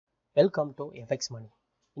Welcome to FX மணி.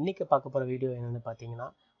 இன்னைக்கு பார்க்க போகிற வீடியோ என்னென்னு பார்த்தீங்கன்னா,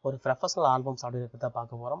 ஒரு ப்ரொஃபஷனல் ஆல்பம் சாஃப்ட்வேர் பற்றி தான்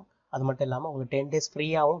பார்க்க போகிறோம். அது மட்டும் இல்லாமல் உங்களுக்கு 10 days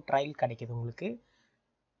ஃப்ரீயாகவும் ட்ரையல் கிடைக்கிது. உங்களுக்கு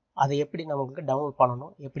அதை எப்படி நமக்கு டவுன்லோட்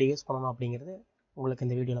பண்ணணும், எப்படி யூஸ் பண்ணணும் அப்படிங்கிறது உங்களுக்கு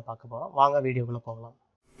இந்த வீடியோவில் பார்க்க போகிறோம். வாங்க வீடியோக்குள்ளே போகலாம்.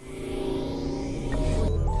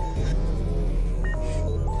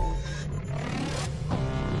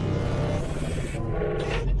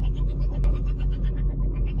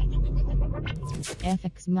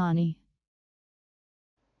 FX Money.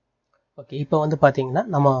 ஓகே, இப்போ வந்து பார்த்தீங்கன்னா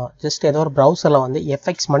நம்ம ஜஸ்ட் ஏதோ ஒரு ப்ரௌசரில் வந்து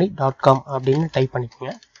fxmoney.com அப்படின்னு டைப்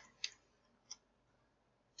பண்ணிக்கோங்க.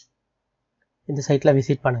 இந்த சைட்டில்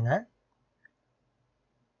விசிட் பண்ணுங்கள்.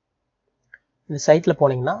 இந்த சைட்டில்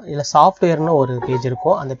போனீங்கன்னா இதில் சாஃப்ட்வேர்னு ஒரு பேஜ்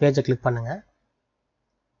இருக்கும். அந்த பேஜை கிளிக் பண்ணுங்கள்.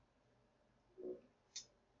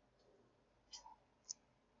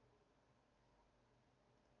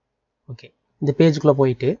 ஓகே, இந்த பேஜுக்குள்ளே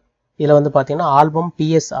போயிட்டு இதில் வந்து பார்த்தீங்கன்னா ஆல்பம்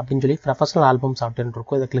PS அப்படின்னு சொல்லி ப்ரொஃபஷனல் ஆல்பம் சாஃப்ட்வேர்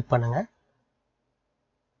இருக்கும். இதை கிளிக் பண்ணுங்கள்.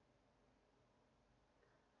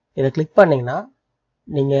 இதை கிளிக் பண்ணிங்கன்னா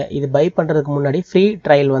நீங்கள் இது பை பண்ணுறதுக்கு முன்னாடி ஃப்ரீ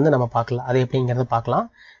ட்ரையல் வந்து நம்ம பார்க்கலாம். அது எப்படிங்கிறத பார்க்கலாம்.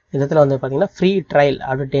 இந்த இடத்துல வந்து பார்த்தீங்கன்னா ஃப்ரீ ட்ரையல்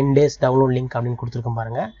அப்படி 10 days டவுன்லோட் லிங்க் அப்படின்னு கொடுத்துருக்கோம்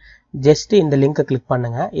பாருங்கள். ஜஸ்ட் இந்த லிங்க்கை கிளிக்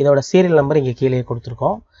பண்ணுங்கள். இதோட சீரியல் நம்பர் இங்கே கீழே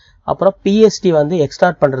கொடுத்துருக்கோம். அப்புறம் PST வந்து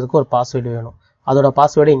எக்ஸ்ட்ராக்ட் பண்ணுறதுக்கு ஒரு பாஸ்வேர்டு வேணும். அதோட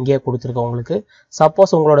பாஸ்வேர்டு இங்கேயே கொடுத்துருக்கோம் உங்களுக்கு.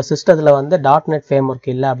 சப்போஸ் உங்களோட சிஸ்டத்தில் வந்து .NET ஃப்ரேம்வொர்க்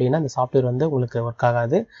இல்லை அப்படின்னா இந்த சாஃப்ட்வேர் வந்து உங்களுக்கு ஒர்க்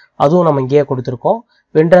ஆகாது. அதுவும் நம்ம இங்கேயே கொடுத்துருக்கோம்.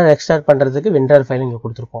 விண்டர் எக்ஸ்ட்ராக்ட் பண்ணுறதுக்கு விண்டர் ஃபைல் இங்கே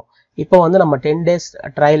கொடுத்துருக்கோம். இப்போ வந்து நம்ம 10 days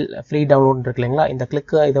ட்ரையல் ஃப்ரீ டவுன்லோட் இருக்கு இல்லைங்களா, இந்த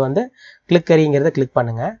இதை வந்து கிளிக்கரிங்கிறத கிளிக்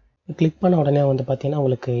பண்ணுங்கள். கிளிக் பண்ண உடனே வந்து பார்த்தீங்கன்னா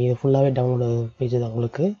உங்களுக்கு இது ஃபுல்லாகவே டவுன்லோடு பேஜ் தான்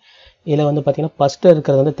உங்களுக்கு. இதில் வந்து பார்த்தீங்கன்னா ஃபஸ்ட்டு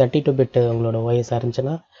இருக்கிறது வந்து 32 bit உங்களோட OS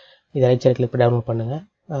இருந்துச்சுன்னா இதை ரைட் சைடு கிளிக் பண்ணி டவுன்லோட் பண்ணுங்கள்.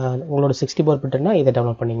 உங்களோட 64 bitனா இதை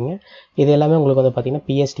டவுன்லோட் பண்ணிக்கோங்க. இது எல்லாமே உங்களுக்கு வந்து பார்த்தீங்கன்னா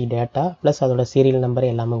PST டேட்டா ப்ளஸ் அதோட சீரியல் நம்பர்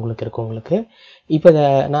எல்லாமே உங்களுக்கு இருக்கும் உங்களுக்கு. இப்போ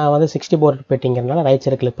நான் வந்து 64 bitங்கிறதுனால ரைட்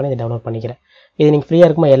சைடு கிளிக் பண்ணி இதை டவுன்லோட் பண்ணிக்கிறேன். இது நீங்கள் ஃப்ரீயாக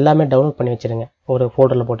இருக்கும்போது எல்லாமே டவுன்லோட் பண்ணி வச்சுருங்க. ஒரு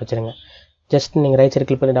ஃபோல்டரில் போட்டு வச்சுருங்க. ஜஸ்ட் நீங்கள் ரைட் சைடு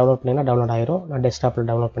கிளிக் பண்ணி டவுன்லோட் பண்ணிங்கன்னா டவுன்லோட் ஆயிரும். நான் டெஸ்க்டாப்பில்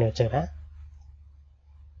டவுன்லோட் பண்ணி வச்சுக்கிறேன்.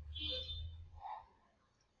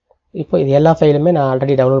 இப்போ இது எல்லா ஃபைலுமே நான்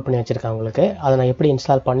ஆல்ரெடி டவுன்லோட் பண்ணி வச்சுருக்கேன் உங்களுக்கு. அதை நான் எப்படி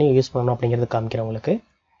இன்ஸ்டால் பண்ணி யூஸ் பண்ணணும் அப்படிங்கிறது காமிக்கிறேன் உங்களுக்கு.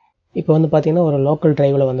 இப்போ வந்து பார்த்தீங்கன்னா ஒரு லோக்கல்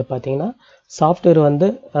ட்ரைவில் வந்து பார்த்தீங்கன்னா சாஃப்ட்வேர் வந்து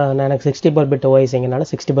நான் எனக்கு 64 bit OSங்கிறனால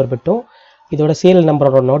 64 bitம் இதோட சீரியல்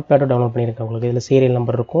நம்பரோட நோட் பேடும் டவுன்லோட் பண்ணியிருக்கேன் உங்களுக்கு. இதில் சீரியல்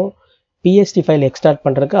நம்பர் இருக்கும். PST ஃபைல் எக்ஸ்ட்ராக்ட்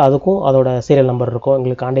பண்ணுறதுக்கு அதுக்கும் அதோட சீரியல் நம்பர் இருக்கும்.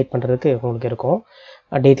 உங்களுக்கு கான்டாக்ட் பண்ணுறதுக்கு உங்களுக்கு இருக்கும்.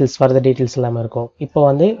 டீட்டெயில்ஸ் ஃபர்தர் டீட்டெயில்ஸ் எல்லாமே இருக்கும். இப்போ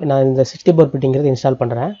வந்து நான் இந்த 64 bitங்கிறது இன்ஸ்டால்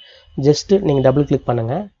பண்ணுறேன். ஜஸ்ட்டு நீங்கள் டபுள் கிளிக்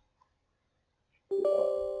பண்ணுங்கள்.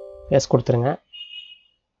 எஸ் கொடுத்துருங்க.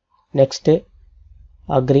 நெக்ஸ்ட்டு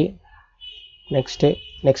அக்ரி,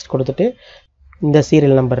 நெக்ஸ்ட் கொடுத்துட்டு இந்த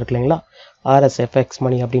சீரியல் நம்பர் இருக்கு இல்லைங்களா, RSFX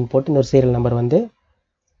மணி அப்படின்னு போட்டு இந்த ஒரு சீரியல் நம்பர் வந்து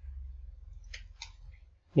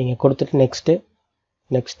நீங்கள் கொடுத்துட்டு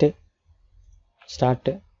நெக்ஸ்ட்டு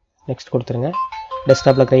ஸ்டார்ட்டு நெக்ஸ்ட் கொடுத்துருங்க.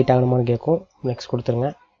 டெஸ்க்டாப்பில் கிரியேட் ஆகணுமான்னு கேட்கும். நெக்ஸ்ட் கொடுத்துருங்க.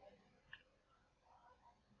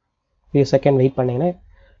 ஃபியூ செகண்ட் வெயிட் பண்ணிங்கன்னா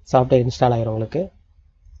சாஃப்ட்வேர் இன்ஸ்டால் ஆகிரும் உங்களுக்கு.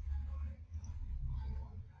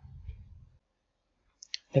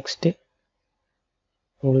 நெக்ஸ்ட்டு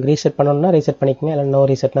உங்களுக்கு ரீசெட் பண்ணணும்னா ரீசெட் பண்ணிக்கோங்க. இல்லை நோ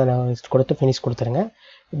ரீசெட்னா ரீசெட் கொடுத்து ஃபினிஷ் கொடுத்துருங்க.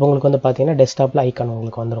 இப்போ உங்களுக்கு வந்து பார்த்தீங்கன்னா டெஸ்க்டாப்பில் ஐக்கான்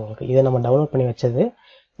உங்களுக்கு வந்துடும். உங்களுக்கு இதை நம்ம டவுன்லோட் பண்ணி வச்சது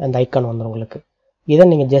அந்த ஐக்கான் வந்துடும் உங்களுக்கு. இதை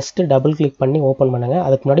நீங்கள் ஜஸ்ட்டு டபுள் கிளிக் பண்ணி ஓப்பன் பண்ணுங்கள்.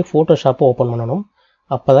 அதுக்கு முன்னாடி ஃபோட்டோஷாப்பை ஓப்பன் பண்ணணும்.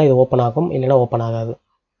 அப்போ தான் இது ஓப்பன் ஆகும், இல்லைனா ஓப்பன் ஆகாது.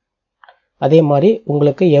 அதே மாதிரி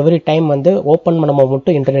உங்களுக்கு எவ்ரி டைம் வந்து ஓப்பன் பண்ணும்போது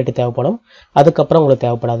மட்டும் இன்டர்நெட் தேவைப்படும். அதுக்கப்புறம் உங்களுக்கு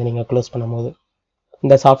தேவைப்படாது நீங்கள் க்ளோஸ் பண்ணும்போது.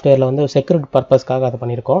 இந்த சாஃப்ட்வேரில் வந்து செக்யூரிட்டி பர்பஸ்க்காக அதை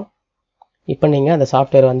பண்ணியிருக்கோம். இப்போ நீங்கள் அந்த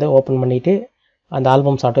சாஃப்ட்வேர் வந்து ஓப்பன் பண்ணிவிட்டு அந்த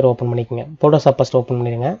ஆல்பம் சாஃப்ட்வேர் ஓப்பன் பண்ணிக்கோங்க. ஃபோட்டோஷாப் ஃபஸ்ட் ஓப்பன்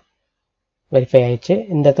பண்ணிடுங்க. வெரிஃபை ஆகிடுச்சு.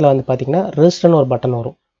 இந்த இடத்துல வந்து பார்த்தீங்கன்னா ரெஜிஸ்டர்னு ஒரு பட்டன்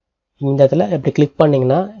வரும். இந்த இடத்துல எப்படி கிளிக்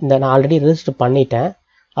பண்ணிங்கன்னா நான் ஆல்ரெடி ரெஜிஸ்டர் பண்ணிட்டேன்,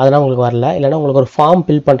 அதெல்லாம் உங்களுக்கு வரல. இல்லைனா உங்களுக்கு ஒரு ஃபார்ம்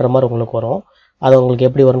ஃபில் பண்ணுற மாதிரி உங்களுக்கு வரும். அது உங்களுக்கு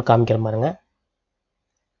எப்படி வரும்னு காமிக்கிற பாருங்க.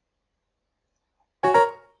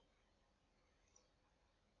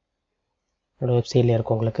 என்னோட வெப்சைட்லேயே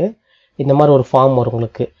இருக்கும் உங்களுக்கு. இந்த மாதிரி ஒரு ஃபார்ம் வரும்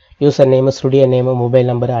உங்களுக்கு. User name, studio name, mobile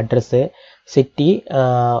number, address, city,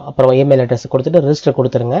 அப்புறம் இமெயில் அட்ரஸ் கொடுத்துட்டு ரெஜிஸ்டர்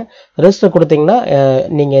கொடுத்துருங்க. ரெஜிஸ்டர் கொடுத்தீங்கன்னா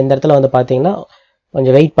நீங்கள் இந்த இடத்துல வந்து பார்த்தீங்கன்னா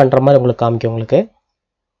கொஞ்சம் வெயிட் பண்ணுற மாதிரி உங்களுக்கு காமிக்கும் உங்களுக்கு.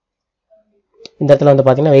 இந்த இடத்துல வந்து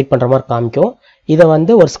பார்த்தீங்கன்னா வெயிட் பண்ணுற மாதிரி காமிக்கும். இதை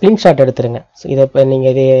வந்து ஒரு ஸ்க்ரீன்ஷாட் எடுத்துருங்க. இதை இப்போ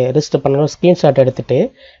நீங்கள் இதை ரெஜிஸ்டர் பண்ணணும். ஸ்க்ரீன்ஷாட் எடுத்துகிட்டு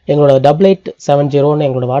எங்களோட 8870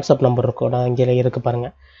 எங்களோட வாட்ஸ்அப் நம்பர் இருக்கும். நான் இங்கே இருக்குது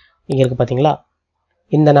பாருங்கள், இங்கே இருக்குது பார்த்தீங்களா.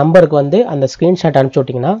 இந்த நம்பருக்கு வந்து அந்த ஸ்க்ரீன்ஷாட் அனுப்பிச்சி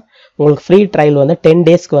விட்டிங்கன்னா உங்களுக்கு ஃப்ரீ ட்ரையல் வந்து 10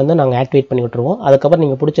 daysக்கு வந்து நாங்கள் ஆக்டிவேட் பண்ணி விட்ருவோம். அதுக்கப்புறம்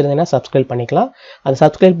நீங்கள் பிடிச்சிருந்தீங்கன்னா சப்ஸ்கிரைப் பண்ணிக்கலாம். அது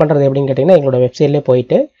சப்ஸ்கிரைப் பண்ணுறது எப்படின்னு கேட்டிங்கன்னா எங்களோட வெப்சைட்லேயே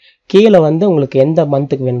போயிட்டு கீழே வந்து உங்களுக்கு எந்த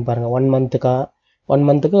மந்த்துக்கு வேணும் பாருங்கள். 1 monthக்கா 1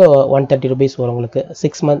 மந்த்துக்கு 130 rupees வரும் உங்களுக்கு.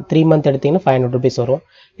 6 மந்த் 3 மந்த் எடுத்தீங்கன்னா 500 rupees வரும்.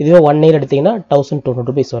 இதுவே 1 year எடுத்தீங்கன்னா 1200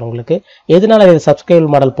 rupees வரும் உங்களுக்கு. எதனால இது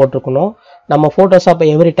சப்ஸ்கிரைப் மாடல் போட்டிருக்கணும், நம்ம ஃபோட்டோஷாப்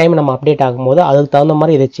எவ்ரி டைம் நம்ம அப்டேட் ஆகும்போது அதுக்கு தகுந்த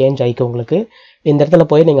மாதிரி இது சேஞ்ச் ஆகிக்கும் உங்களுக்கு. இந்த இடத்துல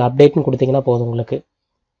போய் நீங்கள் அப்டேட்னு கொடுத்தீங்கன்னா போதும் உங்களுக்கு.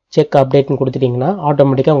 செக் அப்டேட்னு கொடுத்துட்டிங்கன்னா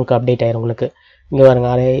ஆட்டோமேட்டிக்காக உங்களுக்கு அப்டேட் ஆயிரும் உங்களுக்கு. இங்கே பாருங்க,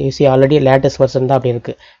 ஈஸி ஆல்ரெடி லேட்டஸ்ட் வெர்ஷன் தான் அப்படி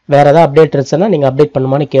இருக்குது. வேறு ஏதாவது அப்டேட் இருந்துச்சுன்னா நீங்கள் அப்டேட்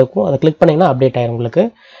பண்ணுமான்னு கேட்கும். அதை கிளிக் பண்ணிங்கன்னா அப்டேட் ஆயிரும் உங்களுக்கு.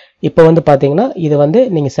 இப்போ வந்து பார்த்தீங்கன்னா இது வந்து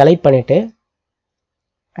நீங்கள் செலக்ட் பண்ணிவிட்டு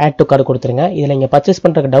ஆட் டு கார்டு கொடுத்துருங்க. இதில் நீங்கள் பர்ச்சேஸ்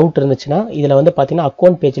பண்ணுறதுக்கு டவுட் இருந்துச்சுன்னா இதில் வந்து பார்த்தீங்கன்னா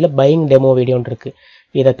அக்கௌண்ட் பேஜில் பையிங் டெமோ வீடியோன்னு இருக்குது.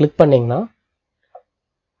 இதை கிளிக் பண்ணிங்கன்னா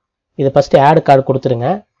இதை ஃபஸ்ட்டு ஆட் கார்டு கொடுத்துருங்க.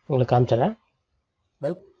 உங்களுக்கு காமிச்சிடறேன்.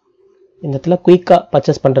 இந்த இடத்துல குயிக்காக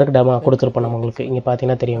பர்ச்சேஸ் பண்ணுறதுக்கு டெமோ கொடுத்துருப்போம் நம்ம உங்களுக்கு. இங்கே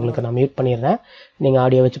பார்த்தீங்கன்னா தெரியும் உங்களுக்கு. நான் மியூட் பண்ணிடுறேன், நீங்கள்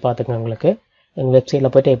ஆடியோ வச்சு பார்த்துக்கங்க உங்களுக்கு. எங்கள்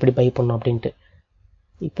வெப்சைட்டில் போய்ட்டு எப்படி பை பண்ணணும் அப்படின்ட்டு.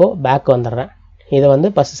 இப்போது பேக் வந்துடுறேன். இதை வந்து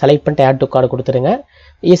ஃபஸ்ட் செலக்ட் பண்ணிட்டு ஆட் டு கார்டு கொடுத்துருங்க.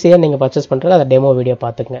 ஈஸியாக நீங்கள் பர்ச்சேஸ் பண்ணுறது அதை டெமோ வீடியோ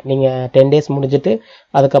பார்த்துக்குங்க. நீங்கள் 10 days முடிஞ்சுட்டு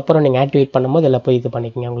அதுக்கப்புறம் நீங்கள் ஆக்டிவேட் பண்ணும்போது இதில் போய் இது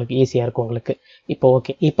பண்ணிக்கோங்க. உங்களுக்கு ஈஸியாக இருக்கும் உங்களுக்கு. இப்போ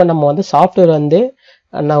ஓகே, இப்போ நம்ம வந்து சாஃப்ட்வேர் வந்து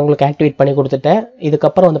நான் உங்களுக்கு ஆக்டிவேட் பண்ணி கொடுத்துட்டேன்.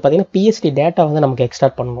 இதுக்கப்புறம் வந்து பார்த்தீங்கன்னா பிஎஸ்டி டேட்டா வந்து நமக்கு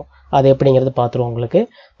எக்ஸ்ட்ராக்ட் பண்ணணும். அது எப்படிங்கிறது பார்த்துருவோம் உங்களுக்கு.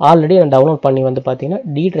 ஆல்ரெடி நான் டவுன்லோட் பண்ணி வந்து பார்த்தீங்கன்னா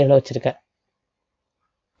டி டிரைவில் வச்சுருக்கேன்.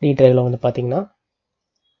 டி டிரைவில் வந்து பார்த்தீங்கன்னா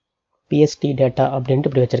பிஎஸ்டி டேட்டா அப்படின்ட்டு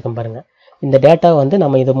இப்படி வச்சுருக்கேன் பாருங்கள். இந்த டேட்டா வந்து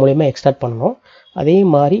நம்ம இது மூலிமா எக்ஸ்ட்ராக்ட் பண்ணணும். அதே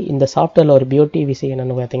மாதிரி இந்த சாஃப்ட்வேரில் ஒரு பியூட்டி விஷயம்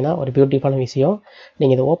என்னென்னு பார்த்தீங்கன்னா, ஒரு பியூட்டிஃபுல்லான விஷயம்,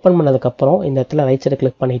 நீங்கள் இதை ஓப்பன் பண்ணதுக்கப்புறம் இந்த இடத்துல ரைட் சைடு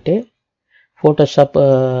கிளிக் பண்ணிவிட்டு ஃபோட்டோஷாப்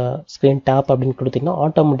ஸ்க்ரீன் டாப் அப்படின்னு கொடுத்தீங்கன்னா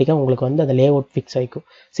ஆட்டோமேட்டிக்காக உங்களுக்கு வந்து அந்த லே அவுட் ஃபிக்ஸ் ஆகிக்கும்.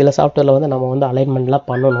 சில சாஃப்ட்வேரில் வந்து நம்ம வந்து அலைன்மெண்ட்லாம்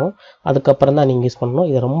பண்ணணும், அதுக்கப்புறம் தான் நீங்கள் யூஸ் பண்ணணும்.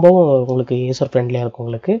 இது ரொம்பவும் உங்களுக்கு யூசர் ஃப்ரெண்ட்லியாக இருக்கும்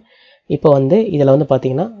உங்களுக்கு. இப்போ வந்து இதில் வந்து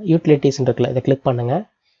பார்த்தீங்கன்னா யூட்டிலிட்டிஸ் இருக்குல்ல, இதை கிளிக் பண்ணுங்கள்.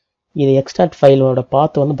 இது எக்ஸ்ட்ராக்ட் ஃபைலோட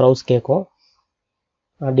பாத் வந்து ப்ரௌஸ் கேட்கும்.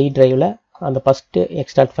 டி டிரைவில் அந்த ஃபஸ்ட்டு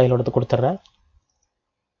எக்ஸ்ட்ராக்ட் ஃபைலோட கொடுத்துட்றேன்.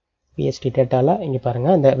 பிஎஸ்டி டேட்டாவில் இங்கே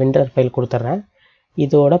பாருங்கள், இந்த விண்டர் ஃபைல் கொடுத்துட்றேன்.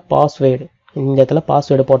 இதோட பாஸ்வேர்டு இந்த இடத்துல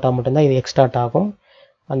பாஸ்வேர்டு போட்டால் மட்டும்தான் இது எக்ஸ்ட்ராக்ட் ஆகும்.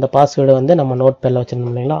 அந்த பாஸ்வேர்டு வந்து நம்ம நோட் பேடில்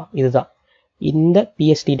வச்சுருந்தோம் இல்லைங்களா, இதுதான். இந்த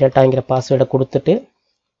பிஎஸ்டி டேட்டாங்கிற பாஸ்வேர்டை கொடுத்துட்டு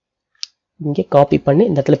இங்கே காப்பி பண்ணி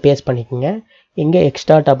இந்த இடத்துல பேஸ்ட் பண்ணிக்கோங்க. இங்கே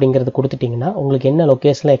எக்ஸ்ட்ராக்ட் அப்படிங்கிறது கொடுத்துட்டிங்கன்னா உங்களுக்கு என்ன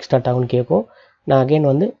லொக்கேஷனில் எக்ஸ்ட்ராக்ட் ஆகும்னு கேட்கும். நான்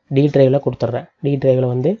அகைன் வந்து டி டிரைவில் கொடுத்துட்றேன். டி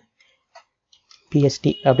டிரைவில் வந்து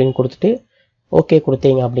பிஎஸ்டி அப்படின்னு கொடுத்துட்டு ஓகே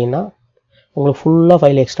கொடுத்தீங்க அப்படின்னா உங்களுக்கு ஃபுல்லாக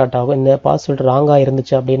ஃபைல் எக்ஸ்ட்ராக்ட் ஆகும். இந்த பாஸ்வேர்டு ராங்காக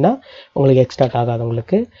இருந்துச்சு அப்படின்னா உங்களுக்கு எக்ஸ்ட்ராக்ட் ஆகாது.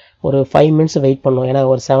 உங்களுக்கு ஒரு 5 minutes வெயிட் பண்ணும். ஏன்னா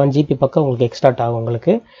ஒரு 7 GB பக்கம் உங்களுக்கு எக்ஸ்ட்ராக்ட் ஆகும்.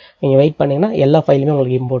 உங்களுக்கு நீங்கள் வெயிட் பண்ணிங்கன்னா எல்லா ஃபைலுமே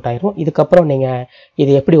உங்களுக்கு இம்போர்ட் ஆயிரும். இதுக்கப்புறம் நீங்கள்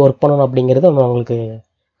இது எப்படி ஒர்க் பண்ணணும் அப்படிங்கிறது உங்களுக்கு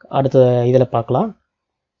அடுத்த இதில் பார்க்கலாம்.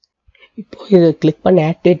 இப்போ இது கிளிக் பண்ணி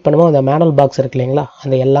ஆக்டிவேட் பண்ணும்போது அந்த மேனுவல் பாக்ஸ் இருக்கு இல்லைங்களா,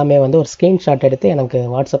 அந்த எல்லாமே வந்து ஒரு ஸ்க்ரீன்ஷாட் எடுத்து எனக்கு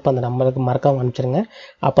வாட்ஸ்அப் அந்த நம்பருக்கு மறக்காமல் அனுப்பிச்சிருங்க.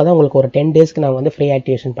 அப்போ தான் உங்களுக்கு ஒரு 10 daysக்கு நான் வந்து ஃப்ரீ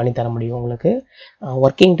ஆக்டிவேஷன் பண்ணி தர முடியும். உங்களுக்கு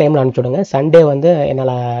ஒர்க்கிங் டைமில் அனுப்பிச்சுடுங்க. சண்டே வந்து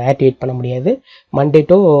என்னால் ஆக்டிவேட் பண்ண முடியாது. மண்டே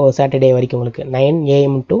டு சாட்டர்டே வரைக்கும் உங்களுக்கு 9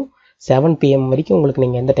 AM to 7 PM வரைக்கும் உங்களுக்கு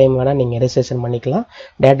நீங்கள் எந்த டைம் வேணால் நீங்கள் ரெஜிஸ்ட்ரேஷன் பண்ணிக்கலாம்.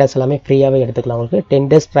 டேட்டாஸ் எல்லாமே ஃப்ரீயாகவே எடுத்துக்கலாம். உங்களுக்கு 10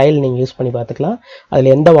 days ட்ரையல் நீங்கள் யூஸ் பண்ணி பார்த்துக்கலாம். அதில்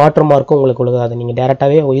எந்த வாட்டர் மார்க்கும் உங்களுக்கு அதை நீங்கள்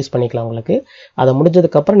டேரெக்டாகவே யூஸ் பண்ணிக்கலாம். உங்களுக்கு அதை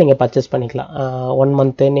முடிஞ்சதுக்கப்புறம் நீங்கள் பர்ச்சேஸ் பண்ணிக்கலாம். 1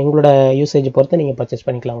 month உங்களோட யூசேஜ் பொறுத்து நீங்கள் பர்ச்சேஸ்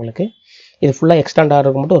பண்ணிக்கலாம். உங்களுக்கு இது ஃபுல்லாக எக்ஸ்டாண்ட்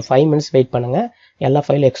ஆகிறதுக்கு மட்டும் ஒரு 5 minutes வெயிட் பண்ணுங்கள். எல்லா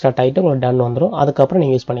ஃபைலும் எக்ஸ்ட்ராக்ட் ஆகிட்டு உங்களுக்கு டன் வந்துடும். அதுக்கப்புறம்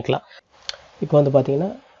நீங்கள் யூஸ் பண்ணிக்கலாம். இப்போ வந்து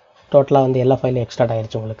பார்த்தீங்கன்னா டோட்டலாக வந்து எல்லா ஃபைலும் எக்ஸ்ட்ராக்ட்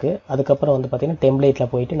ஆகிடுச்சு உங்களுக்கு. அதுக்கப்புறம் வந்து பார்த்தீங்கன்னா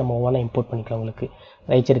டெம்ப்ளேட்டில் போயிட்டு நம்ம ஒவ்வொன்றா இம்போர்ட் பண்ணிக்கலாம். உங்களுக்கு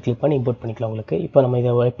ரைட் சைடு கிளிக் பண்ணி இம்போர்ட் பண்ணிக்கலாம். உங்களுக்கு இப்போ நம்ம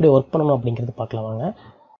இதை எப்படி ஒர்க் பண்ணணும் அப்படிங்கிறது பார்க்கலாம் வாங்க.